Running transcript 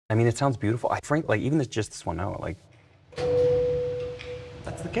I mean, it sounds beautiful. Frankly, like, even just this one note, like,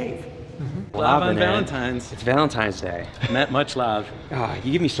 that's the cave. Love on Valentine's. It's Valentine's Day. Met much love.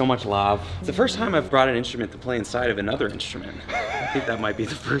 You give me so much love. It's the first time I've brought an instrument to play inside of another instrument. I think that might be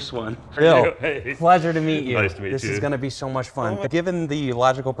the first one. Bill, Hey. pleasure to meet you. Nice to meet you. This is going to be so much fun. Given the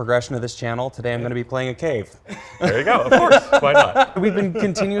logical progression of this channel, today I'm going to be playing a cave. There you go, of course, why not? We've been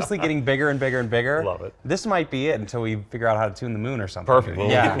continuously getting bigger and bigger and bigger. Love it. This might be it until we figure out how to tune the moon or something. Perfect.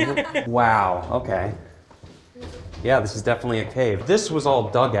 Yeah. Wow, okay. Yeah, this is definitely a cave. This was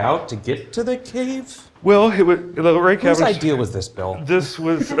all dug out to get to the cave? Well, the Ray Whose Caverns. idea was this, Bill? This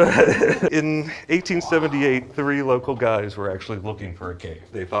was, in 1878, 3 local guys were actually looking for a cave.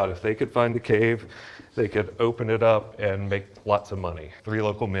 They thought if they could find a cave, they could open it up and make lots of money. 3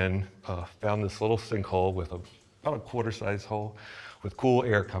 local men found this little sinkhole with about a quarter-size hole with cool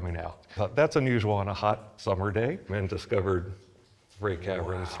air coming out. Thought that's unusual on a hot summer day, and discovered Ray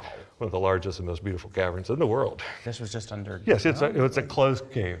Caverns, one of the largest and most beautiful caverns in the world. This was just under... Yes, it's a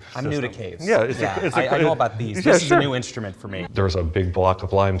closed cave I'm new to caves. Yeah, I know about these. Yeah, This is a new instrument for me. There was a big block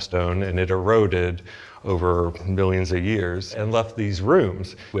of limestone, and it eroded over millions of years and left these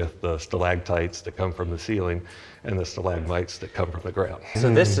rooms with the stalactites that come from the ceiling and the stalagmites that come from the ground.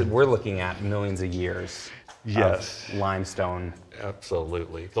 So this, we're looking at millions of years Yes. of limestone.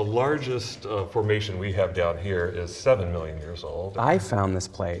 Absolutely. The largest formation we have down here is 7 million years old. I found this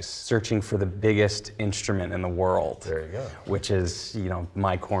place searching for the biggest instrument in the world. There you go. Which is, you know,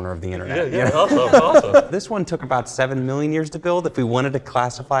 my corner of the internet. Yeah, awesome. This one took about 7 million years to build if we wanted to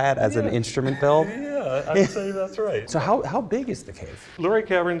classify it as an instrument build. Yeah, I'd say that's right. So how big is the cave? Ray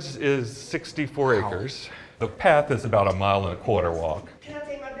Caverns is 64 acres. The path is about 1.25 mile walk. Can I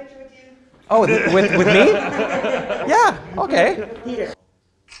take my picture with you? Oh, with me? Yeah, okay. Here.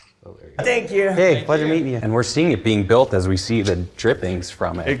 Oh, there you go. Thank you. Hey, pleasure meeting you. And we're seeing it being built as we see the drippings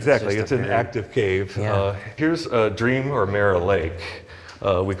from it. Exactly, just it's an active cave. Yeah. Here's Dream or Mara Lake.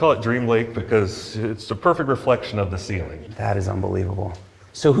 We call it Dream Lake because it's the perfect reflection of the ceiling. That is unbelievable.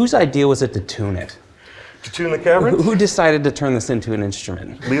 So whose idea was it to tune it? To tune the caverns, Who decided to turn this into an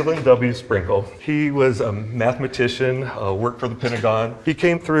instrument? Leland W. Sprinkle. He was a mathematician, worked for the Pentagon. He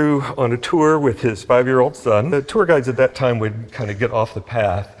came through on a tour with his 5-year-old son. The tour guides at that time would kind of get off the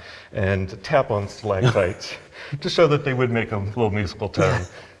path and tap on stalactites to show that they would make a little musical tone.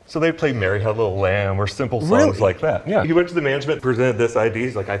 So they'd play Mary Had a Little Lamb or simple songs like that. Yeah. He went to the management, presented this idea.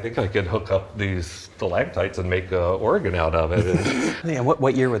 He's like, I think I could hook up these stalactites and make an organ out of it. And Yeah,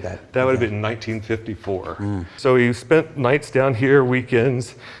 what year would that? that would have been 1954. So he spent nights down here,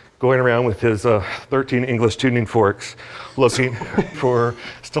 weekends, going around with his 13 English tuning forks, looking for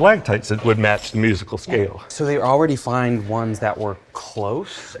stalactites that would match the musical scale. So they already find ones that were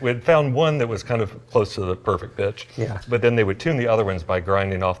close? We had found one that was kind of close to the perfect pitch. Yeah. But then they would tune the other ones by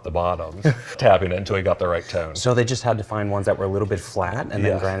grinding off the bottoms, tapping it until he got the right tone. So they just had to find ones that were a little bit flat and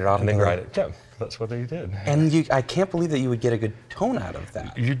then grind it off? And then until- grind it. Yeah, that's what they did. And I can't believe that you would get a good tone out of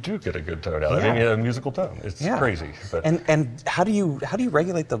that. You do get a good tone out of it. I mean, a musical tone. It's crazy. But And how do you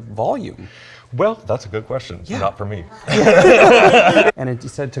regulate the volume? well, that's a good question. Yeah. Not for me. And you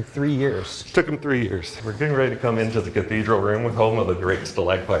said it took 3 years. Took him 3 years. We're getting ready to come into the cathedral room with home of the Great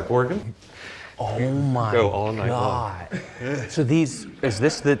Stalacpipe Organ. Oh my Go all night long. God. So is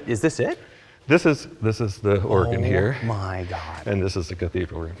this it? This is the organ here, Oh my God. and this is the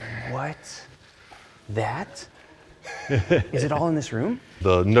cathedral room. What? That? Is it all in this room?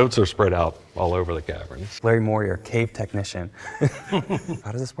 The notes are spread out all over the caverns. Larry Moore, your cave technician.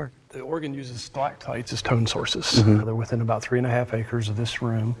 How does this work? The organ uses stalactites as tone sources. They're within about 3.5 acres of this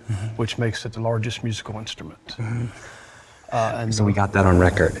room, which makes it the largest musical instrument. And So we got that on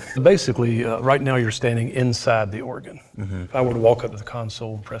record. basically, right now you're standing inside the organ. If I were to walk up to the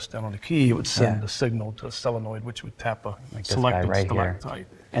console and press down on the key, it would send a signal to a solenoid, which would tap a Like this guy selected right here. stalactite.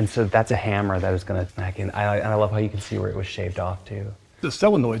 And so that's a hammer that is going to smack in. I love how you can see where it was shaved off too. The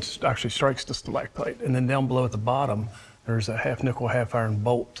solenoid actually strikes the stalactite, and then down below at the bottom, there's a half nickel, half iron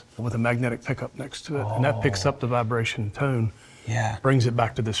bolt with a magnetic pickup next to it, and that picks up the vibration and tone, Yeah. brings it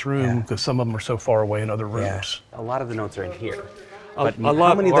back to this room, because some of them are so far away in other Yeah. rooms. A lot of the notes are in here. But A lot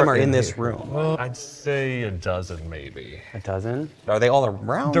how many of them are in here. this room? Well, I'd say a dozen maybe. A dozen? Are they all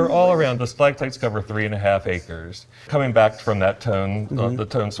around? They're all around. The stalactites cover 3.5 acres. Coming back from that tone, the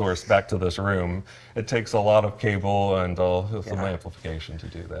tone source back to this room, it takes a lot of cable and some amplification to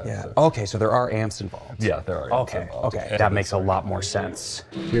do that. Yeah. So- Okay, so there are amps involved. Yeah, there are. amps Okay, involved. okay. And That it's makes a lot more sense.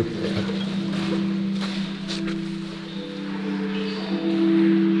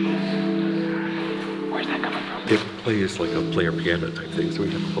 Where's that coming from? plays like a player piano type thing. So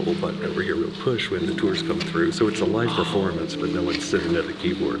we have a little button over here we'll push when the tours come through. So it's a live performance, but no one's sitting at the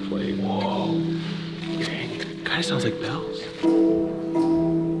keyboard playing. Whoa. It kind of sounds like bells.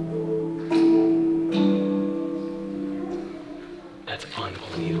 That's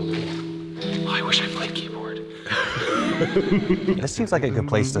unbelievable. Oh, I wish I played keyboard. This seems like a good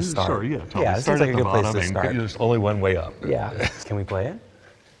place to start. Sure, yeah. Totally. Yeah, this seems like a good place to start. There's only one way up. Yeah. Can we play it?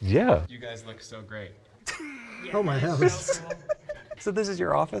 Yeah. You guys look so great. Oh my heavens. So this is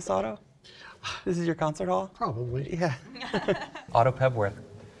your office, Otto? This is your concert hall? Probably. Yeah. Otto Pebworth,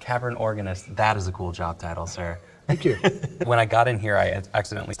 cavern organist. That is a cool job title, sir. Thank you. When I got in here, I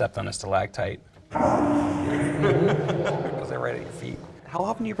accidentally stepped on a stalactite. Was that right at your feet? How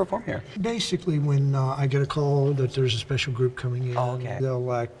often do you perform here? Basically, when I get a call that there's a special group coming in, Oh, okay.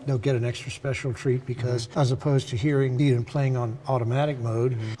 they'll get an extra special treat because as opposed to hearing Ian playing on automatic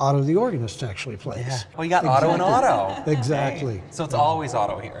mode, Otto the organist actually plays. Yeah. Well, you got Otto and Otto. Exactly. Hey. So it's always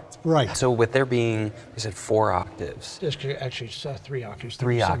Otto here. Right. So with there being, you said 4 octaves. Actually, it's 3 octaves.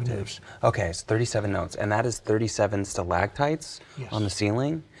 3 37 octaves. notes. Okay, so 37 notes. And that is 37 stalactites Yes. on the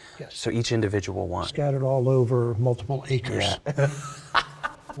ceiling? Yes. So each individual one. Scattered all over multiple acres. Yeah.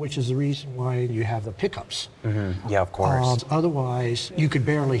 Which is the reason why you have the pickups. Yeah, of course. Otherwise, you could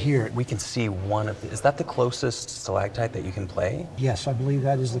barely hear it. We can see one of the, is that the closest stalactite that you can play? Yes, I believe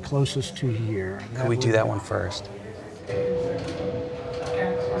that is the closest to here. Could we do that one first?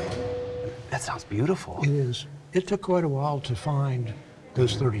 That sounds beautiful. It is. It took quite a while to find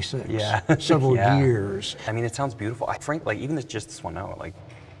those 36. Yeah. Several Yeah. years. I mean, it sounds beautiful. Frankly, like, even just this one note, like,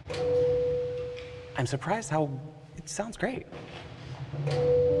 I'm surprised how it sounds great.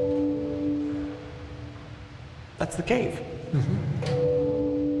 That's the cave.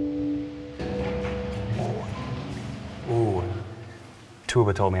 Ooh.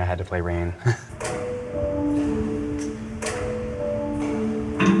 Tuba told me I had to play Rain.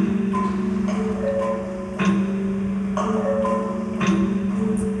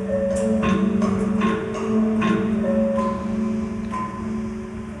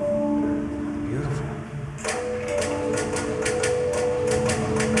 Beautiful.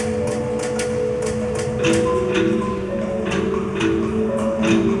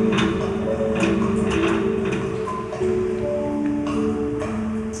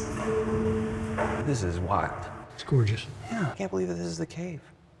 This is wild. It's gorgeous. Yeah, I can't believe that this is the cave.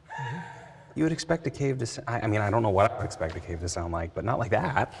 You would expect a cave to, I mean, I don't know what I would expect a cave to sound like, but not like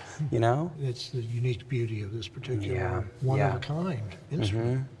that, you know? It's the unique beauty of this particular Yeah, one-of-a-kind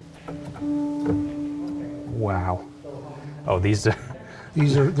instrument. Wow. Oh, these,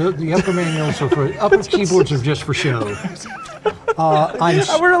 These are, the upper manuals are for, upper keyboards are just for show.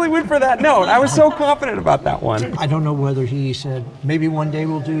 I really went for that note. I was so confident about that one. I don't know whether he said, maybe one day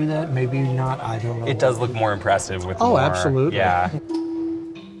we'll do that, maybe not, I don't know. It does look more impressive with Oh, more, absolutely. Yeah.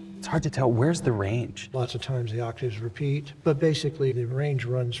 It's hard to tell. Where's the range? Lots of times the octaves repeat, but basically the range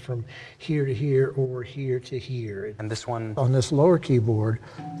runs from here to here or here to here. And this one, On this lower keyboard,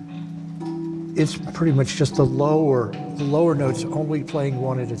 it's pretty much just the lower notes only playing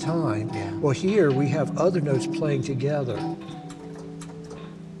one at a time. Yeah. Well, here we have other notes playing together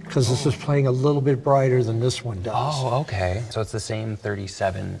because this is playing a little bit brighter than this one does. oh, okay. So it's the same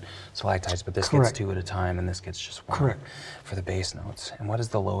 37 stalactites, but this Correct. gets 2 at a time and this gets just 1. Correct. For the bass notes. And what is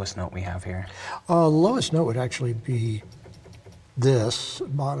the lowest note we have here? The lowest note would actually be this,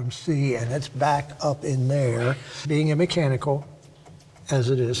 bottom C, and it's back up in there. Being a mechanical, as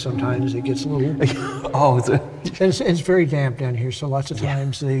it is, sometimes it gets a little... Oh, it's It's very damp down here, so lots of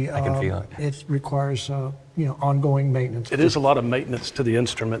times I can feel it. It requires ongoing maintenance. It is a lot of maintenance to the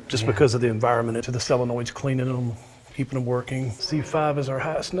instrument just because of the environment, to the solenoids, cleaning them, keeping them working. C5 is our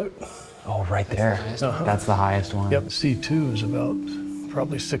highest note. Oh, right there. That's the highest one. Yep, C2 is about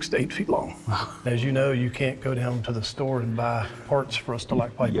probably 6 to 8 feet long. As you know, you can't go down to the store and buy parts for a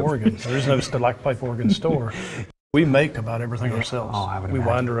stalacpipe organ. There is no stalacpipe organ store. We make about everything ourselves. Oh, I would we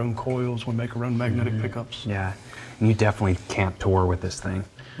imagine. wind our own coils, we make our own magnetic pickups. Yeah. And you definitely can't tour with this thing.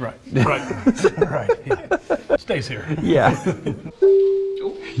 Right, right, right. Yeah. Stays here. Yeah.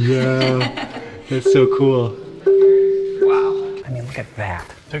 Yeah, that's so cool. I mean, look at that.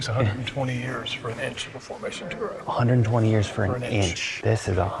 It takes 120 years for an inch of a formation to grow. 120 years for For an an inch. inch. This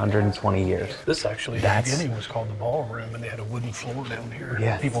is 120 years. This actually, in the That's- beginning, was called the ballroom, and they had a wooden floor down here.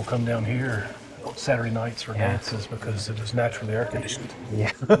 Yeah. People come down here on Saturday nights for Yeah. dances because it is naturally air conditioned.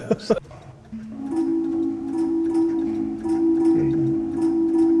 Yeah.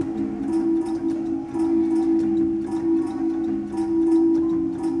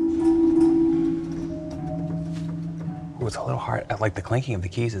 was a little hard. Like the clinking of the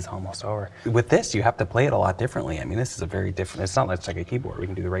keys is almost over. With this, you have to play it a lot differently. I mean, this is a very different, it's not like it's like a keyboard. We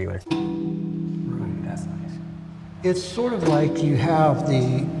can do the regular. Ooh, that's nice. It's sort of like you have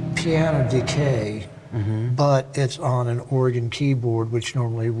the piano decay, but it's on an organ keyboard, which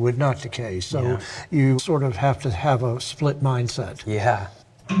normally would not decay. So you sort of have to have a split mindset. Yeah.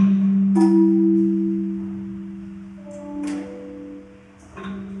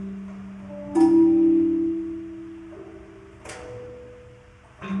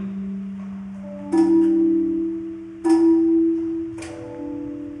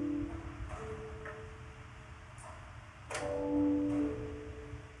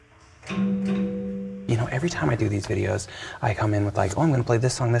 You know, every time I do these videos, I come in with like, oh, I'm gonna play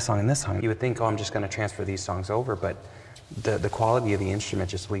this song, and this song. You would think, oh, I'm just gonna transfer these songs over, but the quality of the instrument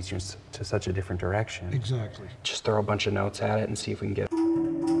just leads you to such a different direction. Exactly. Just throw a bunch of notes at it and see if we can get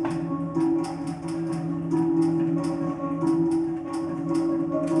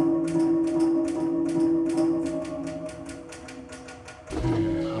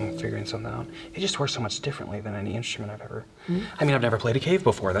I'm figuring something out. It just works so much differently than any instrument I've ever... I mean, I've never played a cave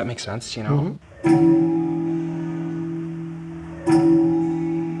before. That makes sense, you know?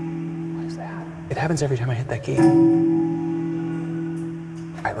 What is that? It happens every time I hit that key.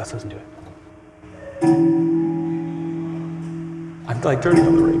 All right, let's listen to it. I'm like turning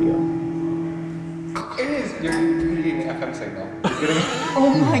on the radio. It is. You're getting an FM signal.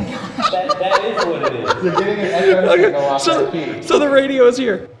 Oh my gosh. That is what it is. You're getting an FM signal off that key. So the radio is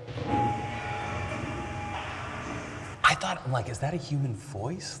here. I thought, I'm like, is that a human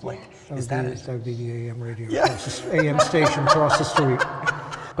voice? Like, is that That would be the AM radio, AM station across the street.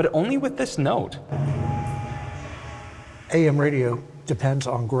 But only with this note. AM radio depends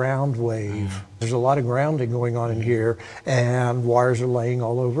on ground wave. There's a lot of grounding going on in here, and wires are laying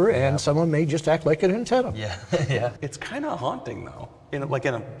all over, and someone may just act like an antenna. Yeah, yeah. It's kind of haunting, though, in a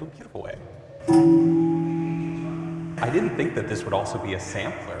beautiful way. I didn't think that this would also be a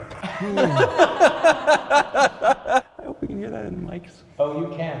sampler. I hope we can hear that in the mics. Oh, you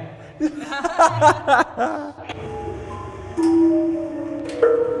can.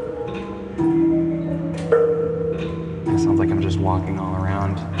 It sounds like I'm just walking all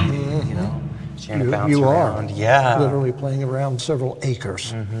around, you know, sharing a bounce You around. are. Yeah. Literally playing around several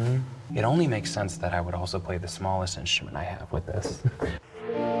acres. It only makes sense that I would also play the smallest instrument I have with this.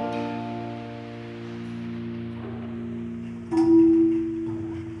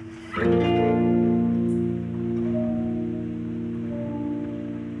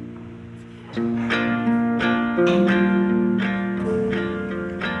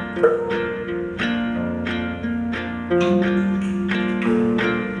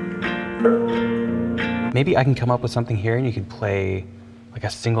 Maybe I can come up with something here and you could play like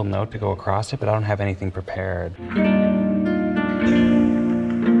a single note to go across it, but I don't have anything prepared.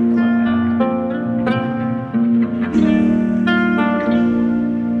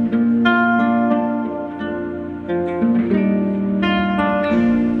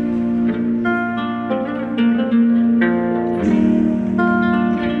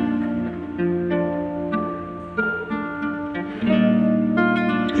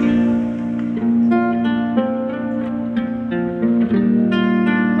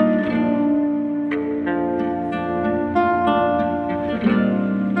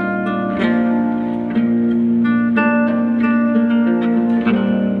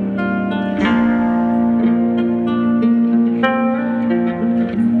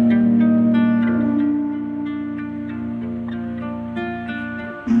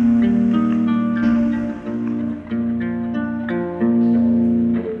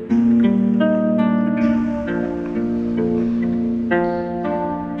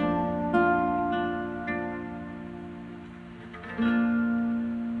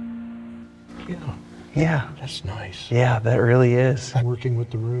 Yeah. That's nice. Yeah, that really is. Working with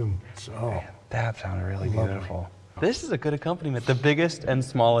the room. So, That sounded really beautiful. This is a good accompaniment, the biggest and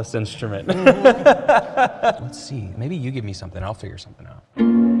smallest instrument. Let's see, maybe you give me something, I'll figure something out.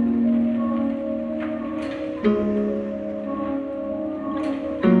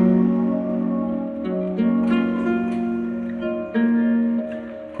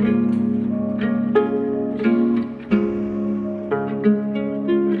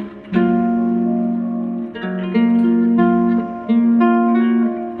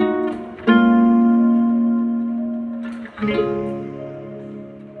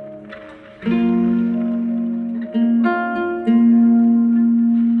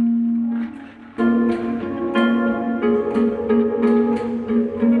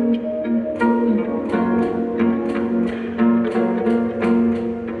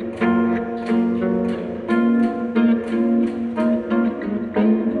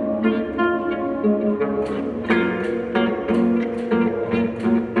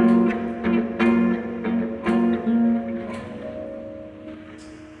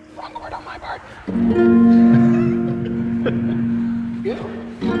 Wrong chord on my part.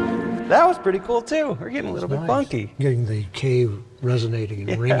 That was pretty cool too. We're getting a little bit funky. Getting the cave resonating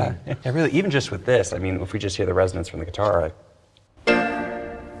and ringing. Yeah, really, even just with this, I mean, if we just hear the resonance from the guitar,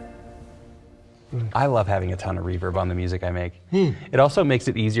 I love having a ton of reverb on the music I make. It also makes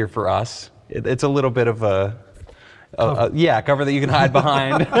it easier for us. It's a little bit of a cover that you can hide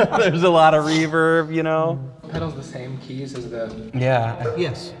behind. There's a lot of reverb, you know. Pedals the same keys as the. Yeah.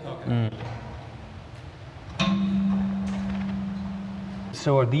 Yes.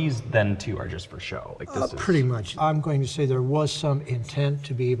 So are these then too are just for show? Like this is Pretty much. I'm going to say there was some intent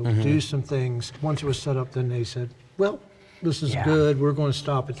to be able to do some things. Once it was set up, then they said, well, this is good. We're going to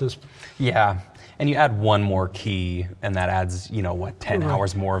stop at this. Yeah. And you add one more key, and that adds, you know, what, 10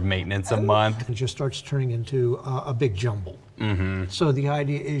 hours more of maintenance a month? It just starts turning into a big jumble. So the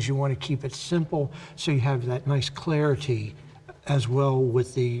idea is you want to keep it simple so you have that nice clarity as well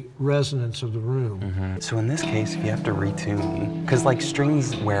with the resonance of the room. So in this case, if you have to retune, because like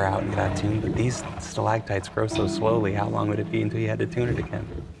strings wear out and get out of tune, but these stalactites grow so slowly, how long would it be until you had to tune it again?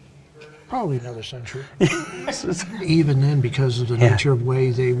 Probably another century. Even then, because of the nature of the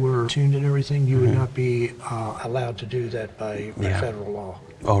way they were tuned and everything, you would not be allowed to do that by federal law.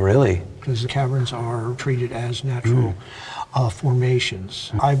 Oh, really? Because the caverns are treated as natural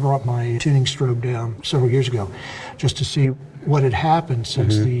formations. I brought my tuning strobe down several years ago just to see what had happened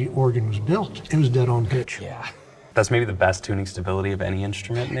since the organ was built. It was dead on pitch. Yeah. That's maybe the best tuning stability of any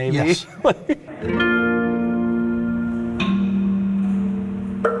instrument, maybe? Yes.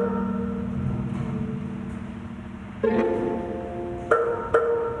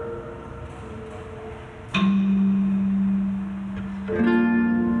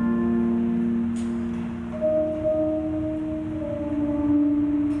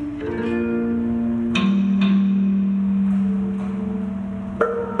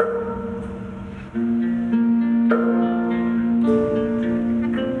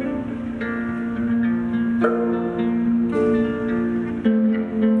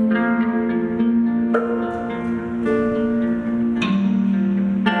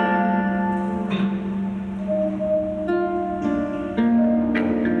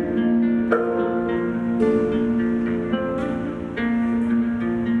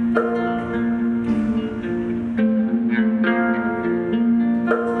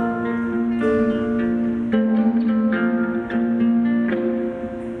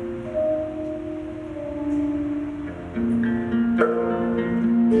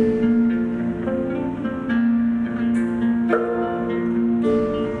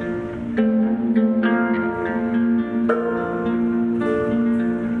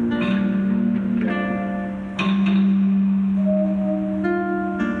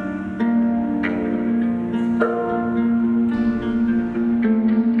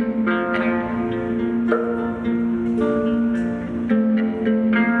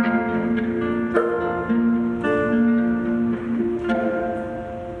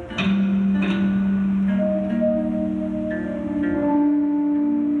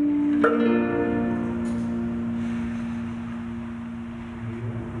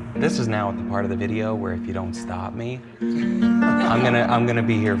 This is now at the part of the video where if you don't stop me, I'm gonna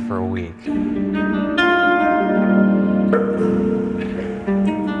be here for a week.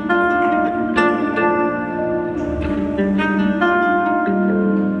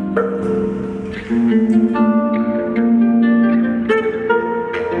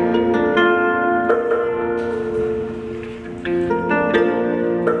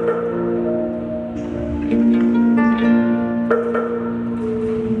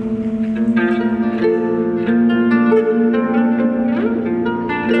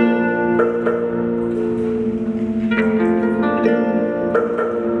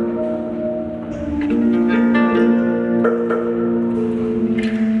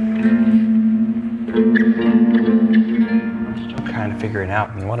 Figure it out.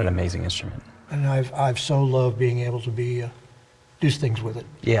 I mean, what an amazing instrument. And I've so loved being able to do things with it.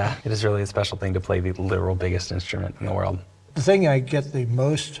 Yeah, it is really a special thing to play the literal biggest instrument in the world. The thing I get the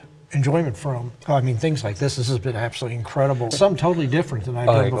most enjoyment from, I mean, things like this has been absolutely incredible. Something totally different than I've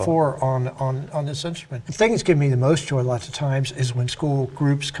done before on this instrument. The thing that's given me the most joy lots of times is when school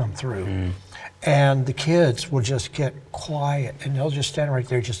groups come through and the kids will just get quiet and they'll just stand right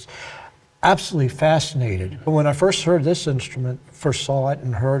there just absolutely fascinated. When I first heard this instrument, first saw it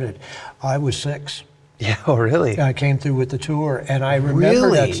and heard it, I was 6. Yeah, oh really? I came through with the tour and I remember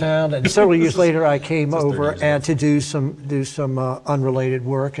that sound, and several years later I came over and to do some unrelated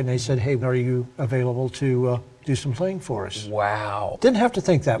work, and they said, hey, are you available to do some playing for us? Wow. Didn't have to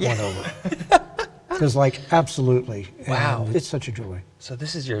think that one over. Because like, absolutely. Wow. And it's such a joy. So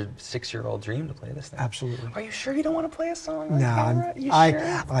this is your 6-year-old dream to play this thing? Absolutely. Are you sure you don't want to play a song on No, camera? You I'm,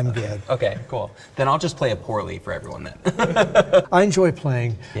 sure? I'm good. Okay, cool. Then I'll just play it poorly for everyone then. I enjoy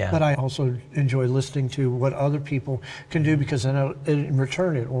playing, Yeah. but I also enjoy listening to what other people can do, because then in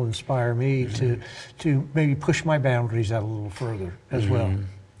return it will inspire me to maybe push my boundaries out a little further as well.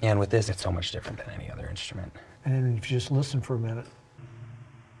 And with this, it's so much different than any other instrument. And if you just listen for a minute.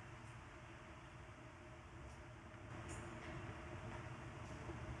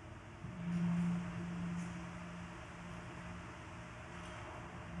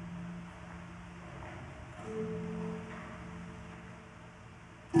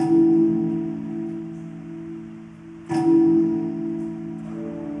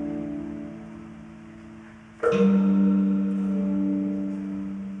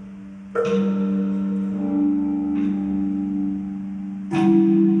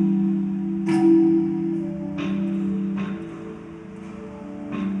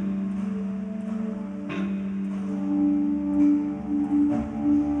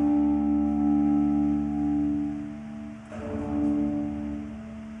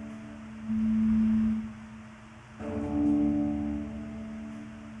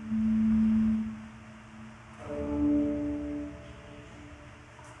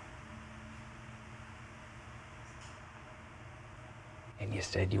 And you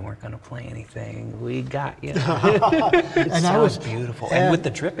said you weren't going to play anything. We got you. It And I was sounds beautiful. And with the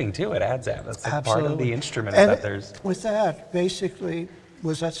dripping too, it adds that. That's like part of the instrument. And that there's. with that, basically,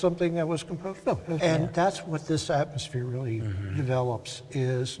 was that something that was composed? No. And that's what this atmosphere really develops,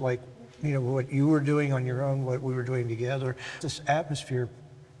 is like, you know, what you were doing on your own, what we were doing together. This atmosphere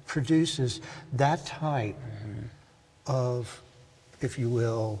produces that type of, if you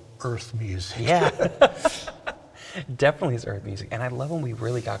will, earth music. Yeah. Definitely is earth music. And I love when we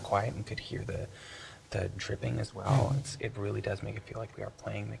really got quiet and could hear the dripping as well. It really does make it feel like we are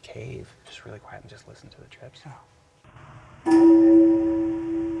playing the cave. Just really quiet and just listen to the drips.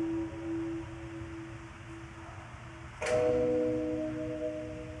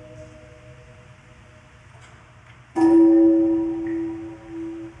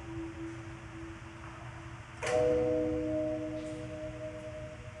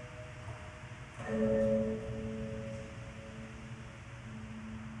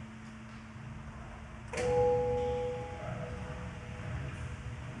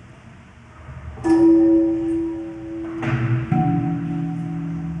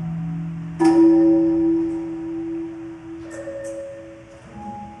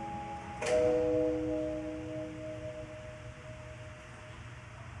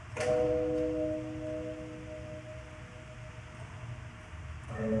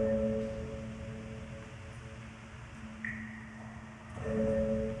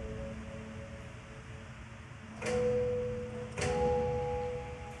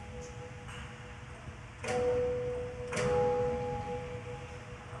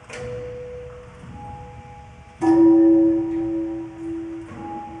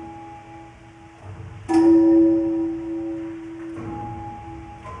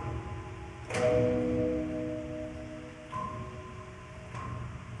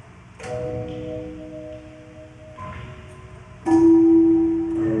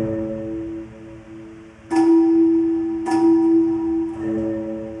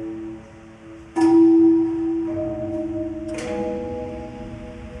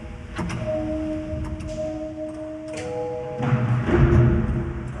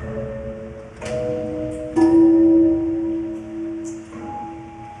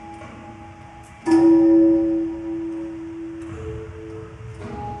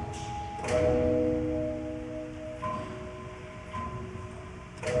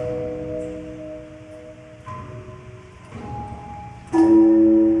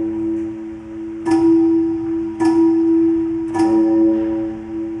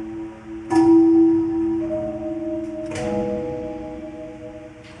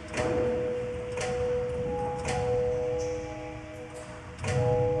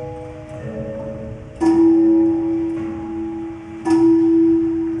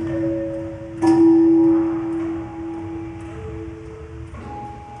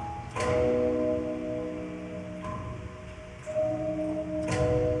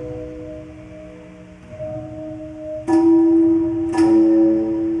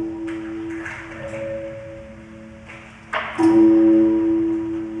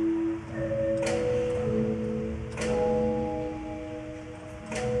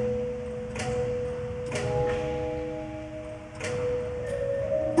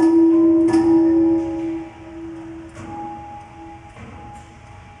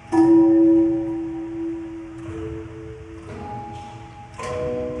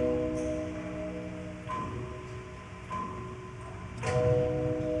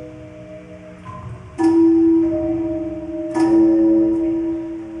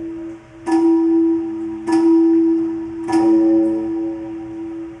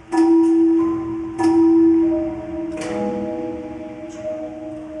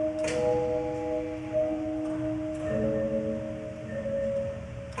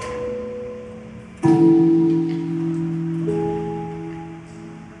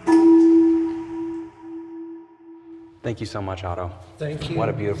 Thank you so much, Otto. Thank you. What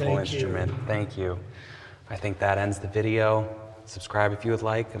a beautiful Thank you. instrument. Thank you. I think that ends the video. Subscribe if you would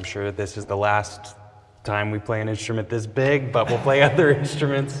like. I'm sure this is the last time we play an instrument this big, but we'll play other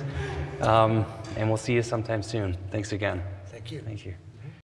instruments. And we'll see you sometime soon. Thanks again. Thank you. Thank you.